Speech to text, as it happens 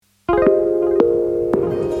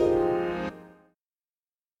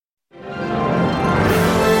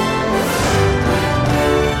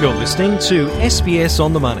listening to SBS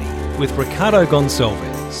On The Money with Ricardo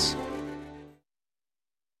Gonçalves.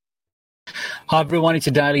 Hi everyone, it's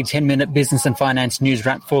a daily 10-minute business and finance news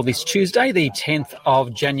wrap for this Tuesday, the 10th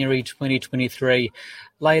of January 2023.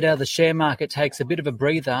 Later, the share market takes a bit of a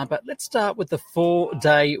breather, but let's start with the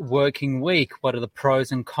 4-day working week. What are the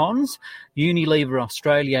pros and cons? Unilever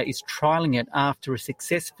Australia is trialling it after a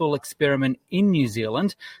successful experiment in New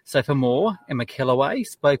Zealand. So for more, Emma Kellaway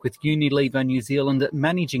spoke with Unilever New Zealand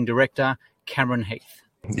Managing Director Cameron Heath.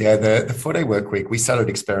 Yeah, the 4-day work week, we started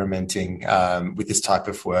experimenting with this type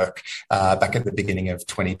of work back at the beginning of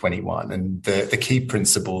 2021. And the key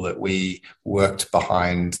principle that we worked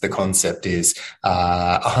behind the concept is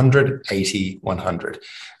 100, 80, 100.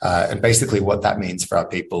 And basically what that means for our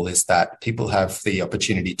people is that people have the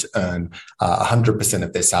opportunity to earn 100%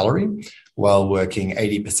 of their salary while working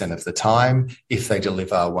 80% of the time if they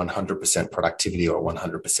deliver 100% productivity or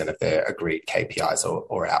 100% of their agreed KPIs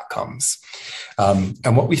or outcomes.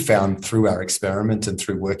 And what we found through our experiment and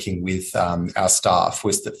through working with our staff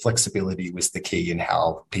was that flexibility was the key in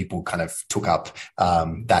how people kind of took up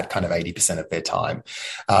that kind of 80% of their time.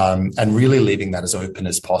 And really leaving that as open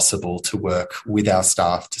as possible to work with our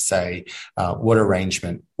staff to say what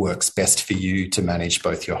arrangement works best for you to manage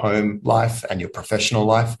both your home life and your professional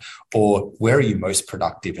life, or where are you most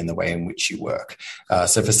productive in the way in which you work?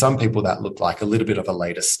 So for some people, that looked like a little bit of a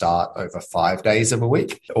later start over 5 days of a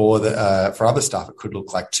week, or for other staff, it could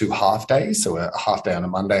look like 2 half days, so a half day on a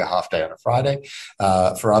Monday, a half day on a Friday.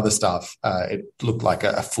 For other staff, it looked like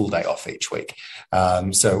a full day off each week.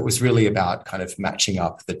 So it was really about kind of matching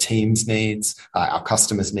up the team's needs, our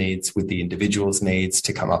customers' needs with the individual's needs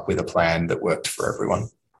to come up with a plan that worked for everyone.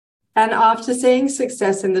 And after seeing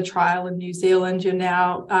success in the trial in New Zealand,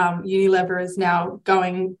 Unilever is now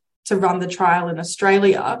going to run the trial in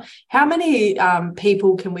Australia. How many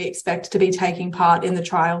people can we expect to be taking part in the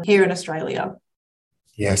trial here in Australia?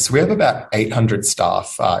 Yes, we have about 800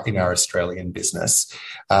 staff in our Australian business.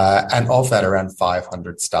 And of that, around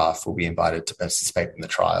 500 staff will be invited to participate in the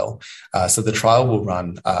trial. So the trial will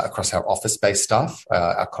run across our office-based staff,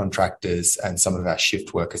 our contractors, and some of our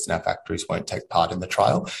shift workers in our factories won't take part in the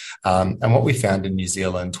trial. And what we found in New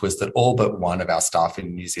Zealand was that all but one of our staff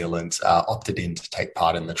in New Zealand opted in to take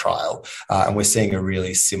part in the trial. And we're seeing a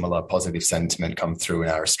really similar positive sentiment come through in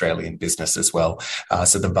our Australian business as well.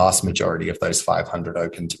 So the vast majority of those 500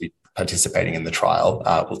 open to be participating in the trial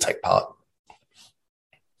will take part.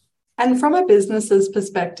 And from a business's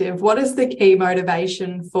perspective, what is the key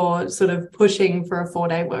motivation for sort of pushing for a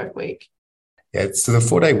 4-day work week? Yeah, so the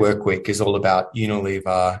 4-day work week is all about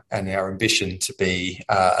Unilever and our ambition to be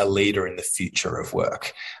a leader in the future of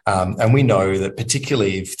work. And we know that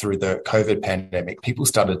particularly through the COVID pandemic, people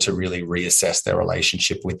started to really reassess their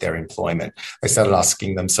relationship with their employment. They started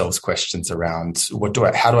asking themselves questions around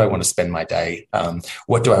how do I want to spend my day?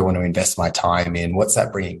 What do I want to invest my time in? What's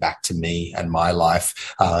that bringing back to me and my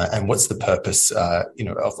life? And what's the purpose,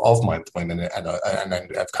 of my employment and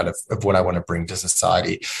of what I want to bring to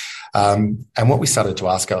society? And what we started to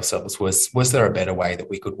ask ourselves was there a better way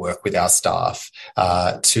that we could work with our staff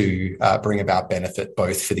to bring about benefit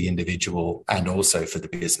both for the individual and also for the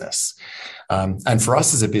business? And for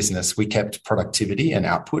us as a business, we kept productivity and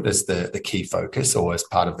output as the key focus or as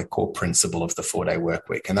part of the core principle of the 4-day work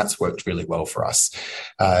week. And that's worked really well for us.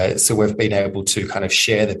 So we've been able to kind of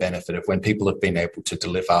share the benefit of when people have been able to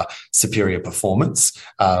deliver superior performance.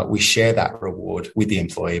 We share that reward with the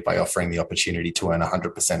employee by offering the opportunity to earn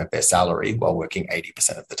 100% of their salary while working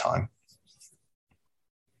 80% of the time.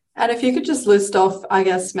 And if you could just list off, I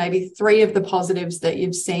guess, maybe 3 of the positives that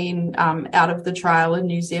you've seen out of the trial in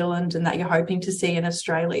New Zealand and that you're hoping to see in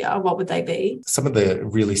Australia, what would they be? Some of the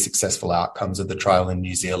really successful outcomes of the trial in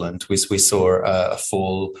New Zealand was we saw a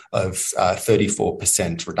fall of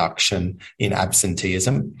 34% reduction in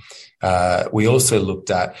absenteeism. We also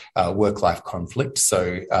looked at work-life conflict,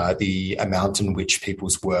 so the amount in which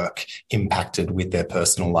people's work impacted with their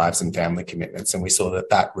personal lives and family commitments, and we saw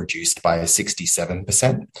that reduced by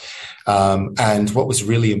 67%. And what was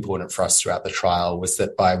really important for us throughout the trial was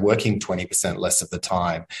that by working 20% less of the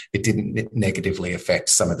time, it didn't negatively affect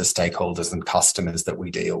some of the stakeholders and customers that we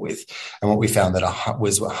deal with. And what we found that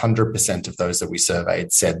was 100% of those that we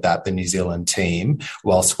surveyed said that the New Zealand team,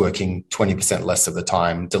 whilst working 20% less of the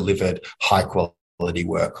time, delivered high quality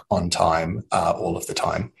work on time all of the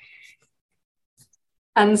time.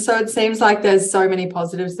 And so it seems like there's so many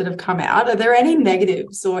positives that have come out. Are there any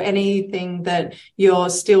negatives or anything that you're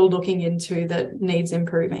still looking into that needs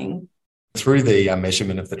improving? Through the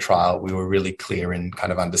measurement of the trial, we were really clear in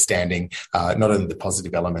kind of understanding not only the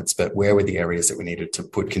positive elements, but where were the areas that we needed to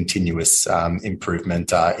put continuous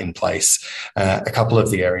improvement in place. A couple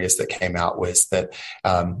of the areas that came out was that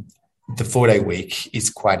the 4-day week is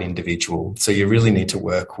quite individual. So you really need to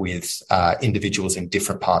work with individuals in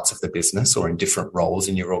different parts of the business or in different roles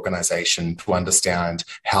in your organization to understand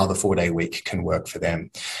how the 4-day week can work for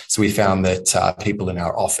them. So we found that people in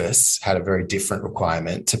our office had a very different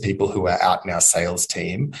requirement to people who are out in our sales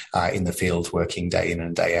team in the field working day in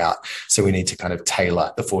and day out. So we need to kind of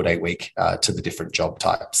tailor the 4-day week to the different job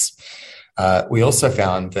types. We also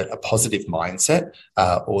found that a positive mindset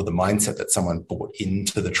or the mindset that someone brought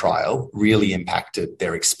into the trial really impacted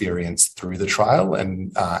their experience through the trial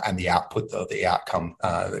and the output or the outcome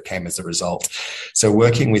that came as a result. So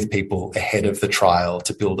working with people ahead of the trial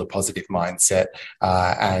to build a positive mindset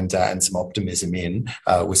and some optimism in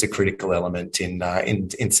was a critical element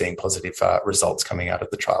in seeing positive results coming out of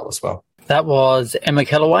the trial as well. That was Emma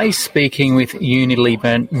Kellaway speaking with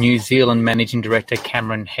Unilever New Zealand Managing Director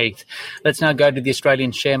Cameron Heath. Let's now go to the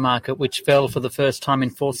Australian share market, which fell for the first time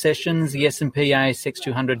in 4 sessions. The S&P ASX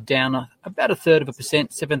 200 down about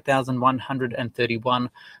 0.33%, 7,131.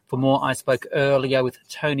 For more, I spoke earlier with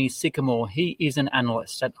Tony Sycamore. He is an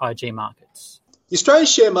analyst at IG Markets. The Australian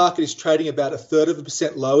share market is trading about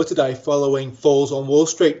 0.33% lower today following falls on Wall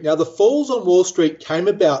Street. Now, the falls on Wall Street came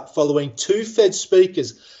about following 2 Fed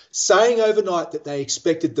speakers saying overnight that they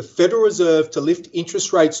expected the Federal Reserve to lift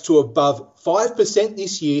interest rates to above 5%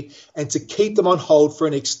 this year and to keep them on hold for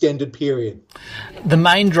an extended period. The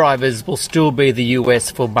main drivers will still be the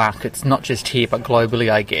US for markets, not just here but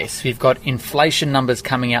globally, I guess. We've got inflation numbers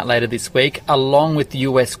coming out later this week, along with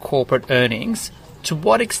US corporate earnings. To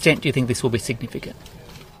what extent do you think this will be significant?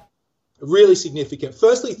 Really significant.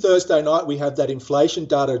 Firstly, Thursday night, we have that inflation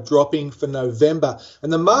data dropping for November,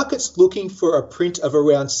 and the market's looking for a print of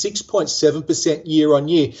around 6.7% year on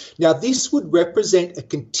year. Now, this would represent a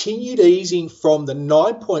continued easing from the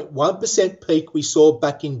 9.1% peak we saw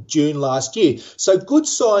back in June last year. So good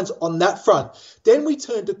signs on that front. Then we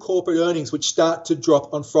turn to corporate earnings, which start to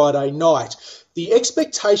drop on Friday night. The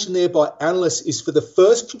expectation there by analysts is for the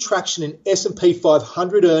first contraction in S&P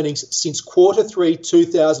 500 earnings since Q3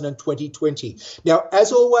 2020. Now,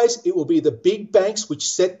 as always, it will be the big banks which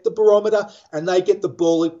set the barometer and they get the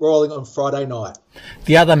ball rolling on Friday night.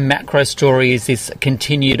 The other macro story is this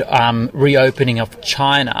continued reopening of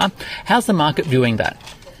China. How's the market viewing that?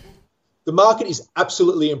 The market is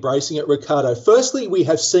absolutely embracing it, Ricardo. Firstly, we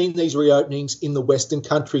have seen these reopenings in the Western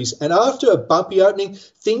countries, and after a bumpy opening,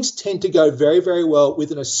 things tend to go very, very well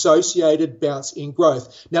with an associated bounce in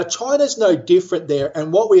growth. Now, China's no different there,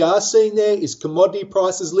 and what we are seeing there is commodity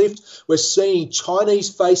prices lift. We're seeing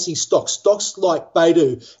Chinese-facing stocks like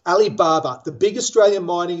Baidu, Alibaba, the big Australian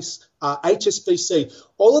miners, HSBC.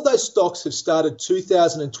 All of those stocks have started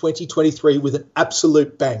 2023 with an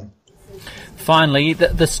absolute bang. Finally,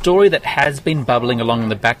 the story that has been bubbling along in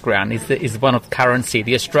the background is one of currency.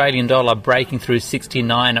 The Australian dollar breaking through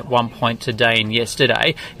 69 at one point today and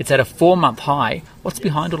yesterday. It's at a 4-month high. What's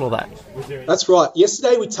behind all of that? That's right.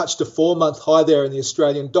 Yesterday we touched a 4-month high there in the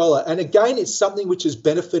Australian dollar. And again, it's something which is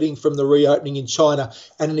benefiting from the reopening in China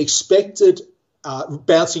and an expected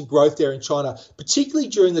bouncing growth there in China, particularly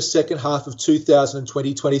during the second half of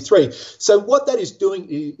 2023. So what that is doing,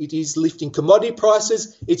 it is lifting commodity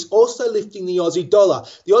prices. It's also lifting the Aussie dollar.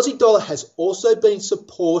 The Aussie dollar has also been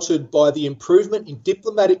supported by the improvement in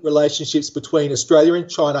diplomatic relationships between Australia and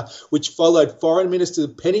China, which followed Foreign Minister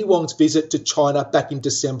Penny Wong's visit to China back in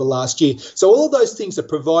December last year. So all of those things are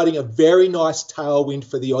providing a very nice tailwind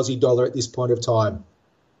for the Aussie dollar at this point of time.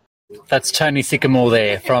 That's Tony Sycamore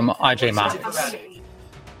there from IG Markets.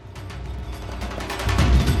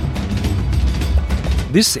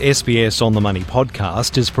 This SBS On The Money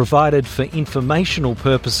podcast is provided for informational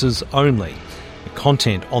purposes only. The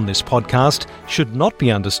content on this podcast should not be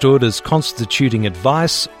understood as constituting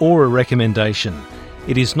advice or a recommendation.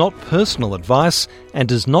 It is not personal advice and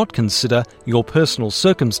does not consider your personal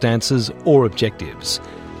circumstances or objectives.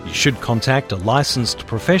 You should contact a licensed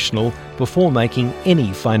professional before making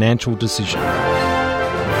any financial decision.